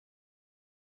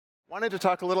Wanted to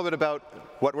talk a little bit about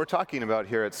what we're talking about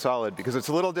here at Solid, because it's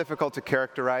a little difficult to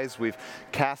characterize. We've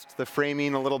cast the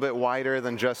framing a little bit wider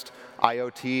than just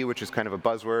IoT, which is kind of a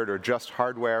buzzword, or just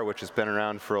hardware, which has been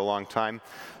around for a long time.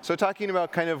 So talking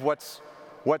about kind of what's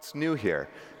new here.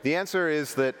 The answer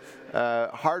is that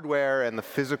hardware and the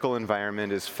physical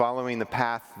environment is following the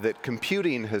path that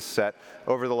computing has set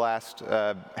over the last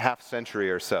half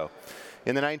century or so.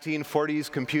 In the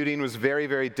 1940s, computing was very,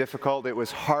 very difficult. It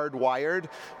was hardwired,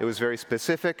 it was very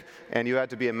specific, and you had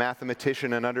to be a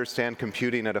mathematician and understand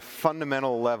computing at a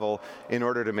fundamental level in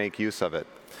order to make use of it.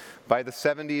 By the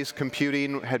 70s,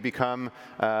 computing had become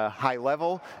high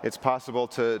level. It's possible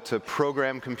to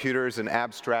program computers in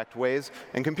abstract ways,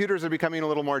 and computers are becoming a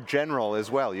little more general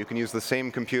as well. You can use the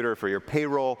same computer for your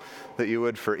payroll that you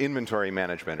would for inventory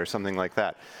management or something like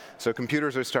that. So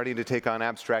computers are starting to take on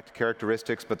abstract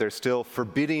characteristics, but they're still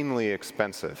forbiddingly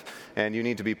expensive, and you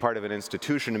need to be part of an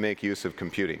institution to make use of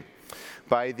computing.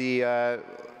 By the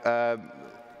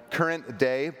current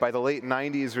day, by the late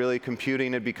 90s, really,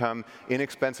 computing had become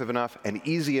inexpensive enough and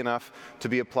easy enough to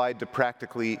be applied to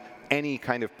practically any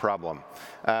kind of problem.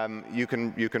 You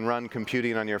can run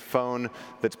computing on your phone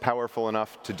that's powerful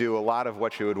enough to do a lot of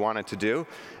what you would want it to do.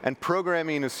 And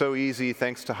programming is so easy,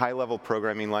 thanks to high-level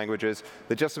programming languages,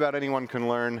 that just about anyone can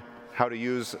learn how to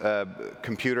use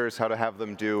computers, how to have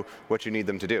them do what you need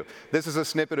them to do. This is a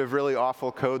snippet of really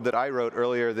awful code that I wrote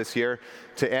earlier this year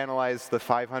to analyze the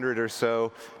 500 or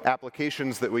so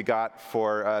applications that we got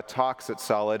for talks at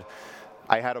Solid.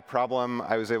 I had a problem.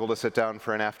 I was able to sit down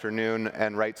for an afternoon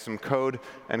and write some code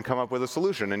and come up with a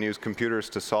solution and use computers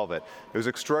to solve it. It was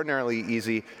extraordinarily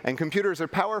easy, and computers are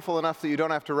powerful enough that you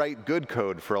don't have to write good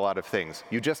code for a lot of things.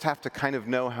 You just have to kind of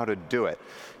know how to do it.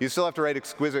 You still have to write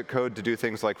exquisite code to do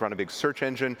things like run a big search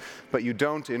engine, but you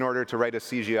don't in order to write a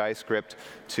CGI script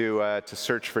to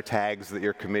search for tags that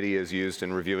your committee has used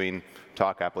in reviewing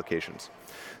talk applications.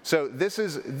 So this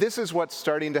is what's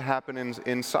starting to happen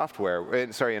in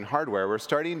hardware. We're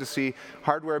starting to see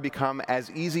hardware become as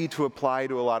easy to apply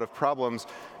to a lot of problems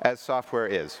as software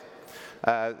is.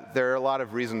 There are a lot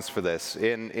of reasons for this.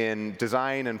 In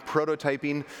design and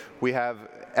prototyping, we have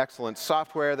excellent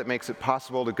software that makes it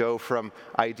possible to go from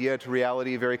idea to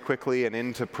reality very quickly and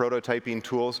into prototyping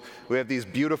tools. We have these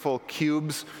beautiful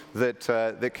cubes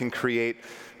that can create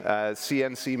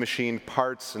CNC machined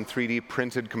parts and 3D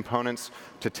printed components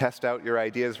to test out your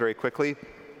ideas very quickly.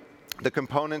 The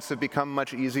components have become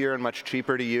much easier and much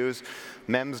cheaper to use.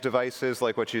 MEMS devices,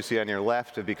 like what you see on your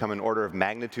left, have become an order of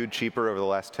magnitude cheaper over the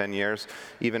last 10 years.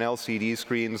 Even LCD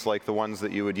screens, like the ones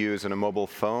that you would use in a mobile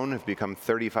phone, have become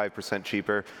 35%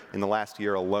 cheaper in the last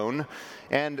year alone.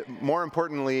 And more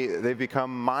importantly, they've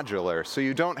become modular. So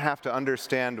you don't have to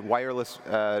understand wireless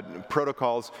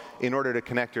protocols in order to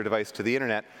connect your device to the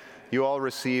internet. You all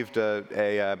received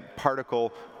a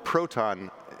particle proton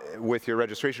with your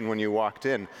registration when you walked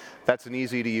in. That's an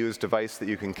easy-to-use device that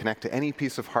you can connect to any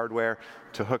piece of hardware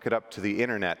to hook it up to the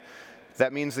internet.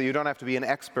 That means that you don't have to be an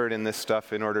expert in this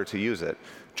stuff in order to use it.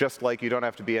 Just like you don't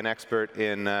have to be an expert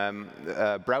in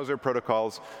browser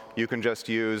protocols, you can just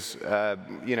use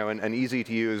an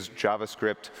easy-to-use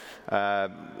JavaScript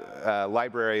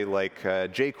library like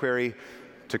jQuery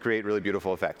to create really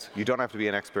beautiful effects. You don't have to be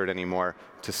an expert anymore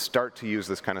to start to use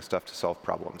this kind of stuff to solve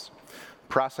problems.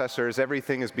 Processors,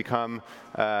 everything has become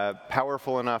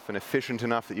powerful enough and efficient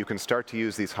enough that you can start to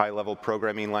use these high-level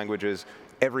programming languages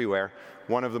everywhere.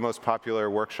 One of the most popular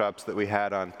workshops that we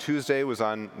had on Tuesday was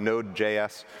on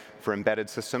Node.js for embedded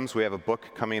systems. We have a book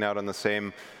coming out on the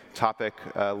same topic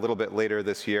a little bit later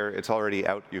this year. It's already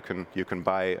out. You can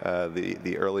buy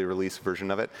the early release version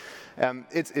of it.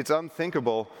 It's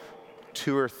unthinkable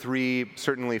 2 or 3,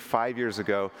 certainly 5 years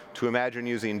ago, to imagine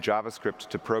using JavaScript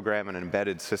to program an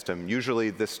embedded system.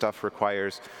 Usually this stuff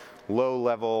requires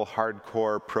low-level,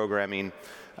 hardcore programming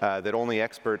that only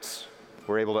experts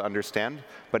were able to understand,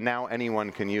 but now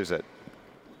anyone can use it.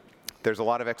 There's a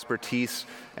lot of expertise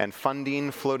and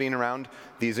funding floating around.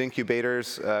 These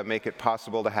incubators make it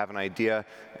possible to have an idea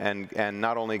and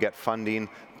not only get funding,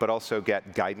 but also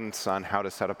get guidance on how to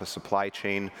set up a supply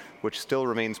chain, which still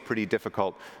remains pretty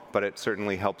difficult, but it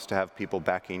certainly helps to have people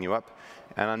backing you up.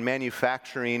 And on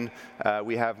manufacturing,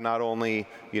 we have not only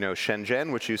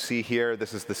Shenzhen, which you see here.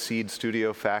 This is the Seed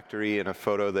Studio factory in a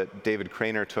photo that David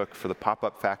Craner took for the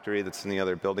pop-up factory that's in the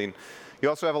other building. You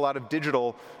also have a lot of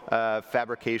digital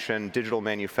fabrication, digital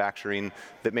manufacturing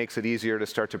that makes it easier to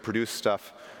start to produce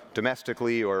stuff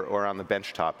domestically or on the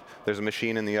benchtop. There's a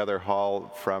machine in the other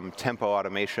hall from Tempo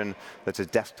Automation that's a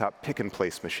desktop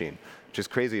pick-and-place machine, which is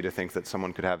crazy to think that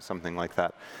someone could have something like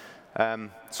that.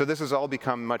 So this has all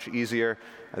become much easier.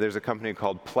 There's a company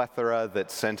called Plethora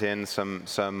that sent in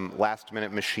some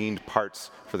last-minute machined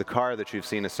parts for the car that you've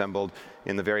seen assembled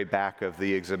in the very back of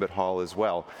the exhibit hall as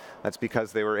well. That's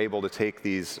because they were able to take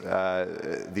these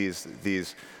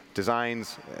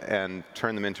designs and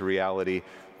turn them into reality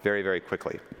very, very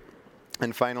quickly.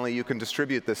 And finally, you can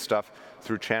distribute this stuff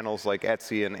through channels like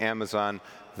Etsy and Amazon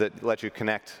that let you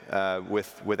connect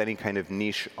with any kind of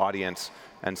niche audience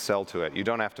and sell to it. You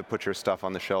don't have to put your stuff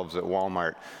on the shelves at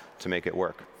Walmart to make it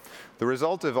work. The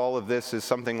result of all of this is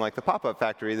something like the pop-up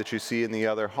factory that you see in the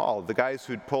other hall. The guys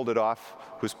who'd pulled it off,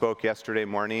 who spoke yesterday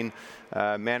morning,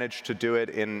 managed to do it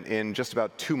in just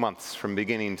about 2 months from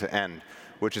beginning to end,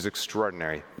 which is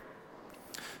extraordinary.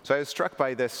 So I was struck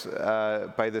by this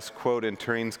quote in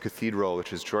Turing's Cathedral,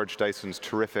 which is George Dyson's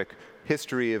terrific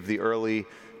history of the early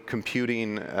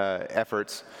computing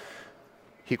efforts.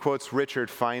 He quotes Richard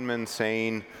Feynman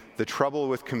saying, "The trouble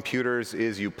with computers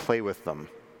is you play with them."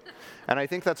 And I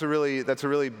think that's a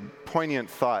really poignant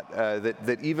thought,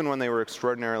 that even when they were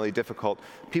extraordinarily difficult,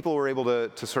 people were able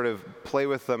to sort of play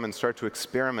with them and start to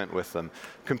experiment with them.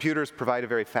 Computers provide a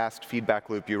very fast feedback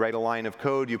loop. You write a line of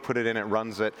code, you put it in, it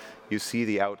runs it, you see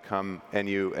the outcome, and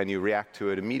you react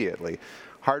to it immediately.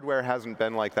 Hardware hasn't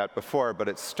been like that before, but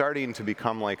it's starting to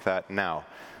become like that now.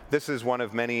 This is one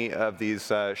of many of these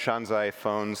Shanzai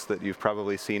phones that you've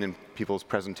probably seen in people's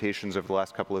presentations over the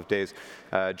last couple of days.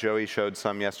 Joey showed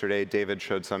some yesterday. David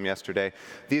showed some yesterday.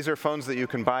 These are phones that you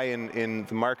can buy in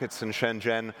the markets in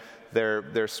Shenzhen.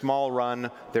 They're small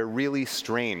run. They're really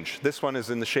strange. This one is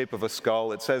in the shape of a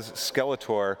skull. It says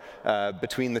Skeletor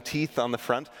between the teeth on the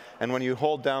front. And when you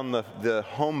hold down the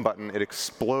home button, it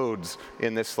explodes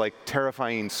in this like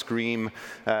terrifying scream,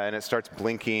 and it starts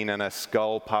blinking, and a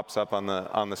skull pops up on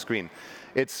the screen.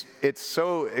 It's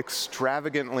so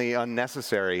extravagantly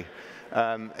unnecessary.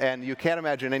 And you can't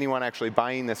imagine anyone actually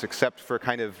buying this except for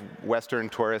kind of Western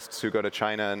tourists who go to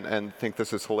China and think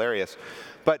this is hilarious.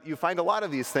 But you find a lot of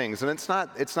these things, and it's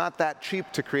not that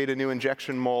cheap to create a new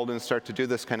injection mold and start to do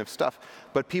this kind of stuff,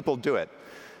 but people do it.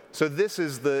 So this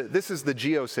is the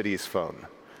GeoCities phone.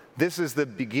 This is the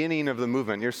beginning of the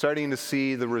movement. You're starting to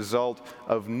see the result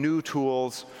of new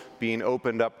tools being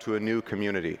opened up to a new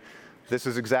community. This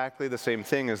is exactly the same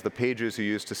thing as the pages you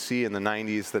used to see in the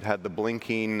 90s that had the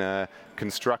blinking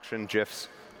construction GIFs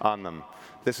on them.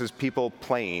 This is people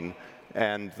playing,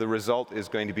 and the result is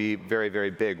going to be very,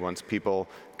 very big once people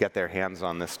get their hands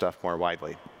on this stuff more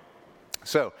widely.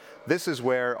 So this is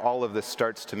where all of this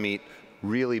starts to meet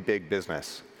really big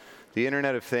business. The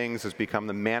Internet of Things has become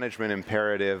the management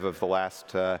imperative of the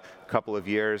last couple of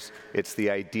years. It's the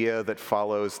idea that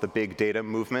follows the big data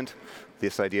movement,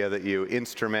 this idea that you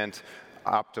instrument,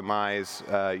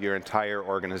 optimize your entire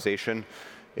organization.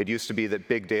 It used to be that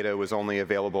big data was only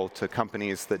available to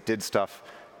companies that did stuff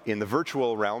in the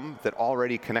virtual realm that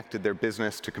already connected their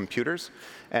business to computers.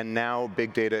 And now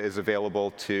big data is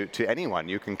available to anyone.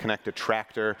 You can connect a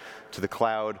tractor to the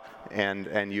cloud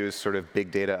and use sort of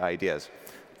big data ideas.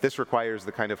 This requires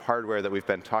the kind of hardware that we've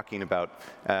been talking about,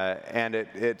 and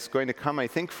it's going to come, I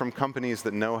think, from companies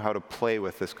that know how to play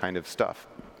with this kind of stuff.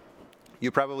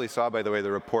 You probably saw, by the way,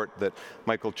 the report that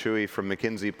Michael Chewy from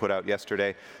McKinsey put out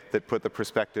yesterday that put the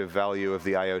prospective value of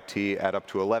the IoT at up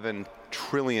to $11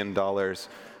 trillion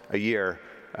a year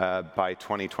by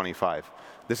 2025.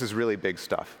 This is really big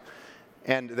stuff.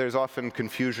 And there's often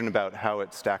confusion about how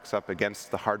it stacks up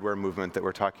against the hardware movement that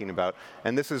we're talking about.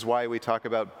 And this is why we talk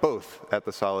about both at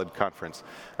the Solid conference.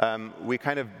 We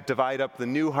kind of divide up the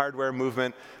new hardware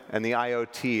movement and the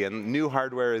IoT. And new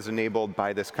hardware is enabled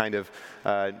by this kind of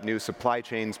new supply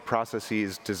chains,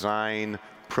 processes, design,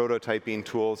 prototyping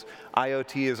tools.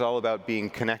 IoT is all about being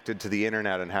connected to the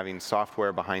internet and having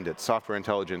software behind it, software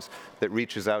intelligence that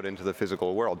reaches out into the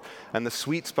physical world. And the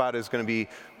sweet spot is going to be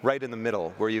right in the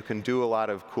middle, where you can do a lot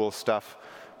of cool stuff,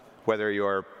 whether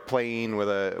you're playing with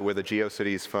a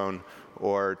GeoCities phone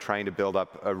or trying to build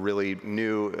up a really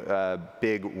new,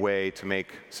 big way to make,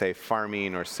 say,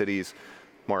 farming or cities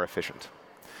more efficient.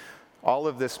 All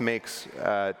of this makes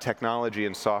technology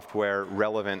and software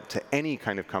relevant to any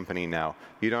kind of company now.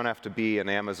 You don't have to be an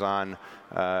Amazon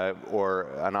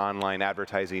or an online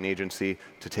advertising agency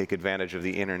to take advantage of the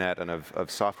internet and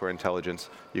of software intelligence.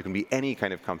 You can be any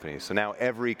kind of company. So now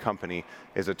every company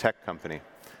is a tech company.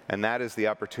 And that is the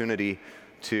opportunity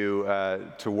to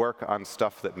work on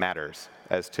stuff that matters,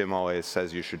 as Tim always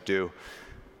says you should do.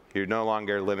 You're no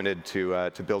longer limited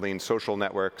to building social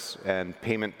networks and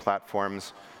payment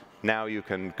platforms. Now you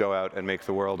can go out and make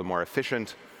the world a more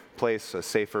efficient place, a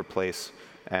safer place,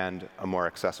 and a more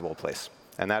accessible place.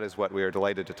 And that is what we are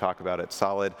delighted to talk about at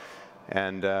Solid.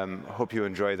 and hope you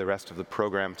enjoy the rest of the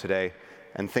program today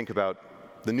and think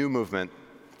about the new movement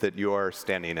that you're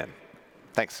standing in.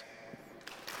 Thanks.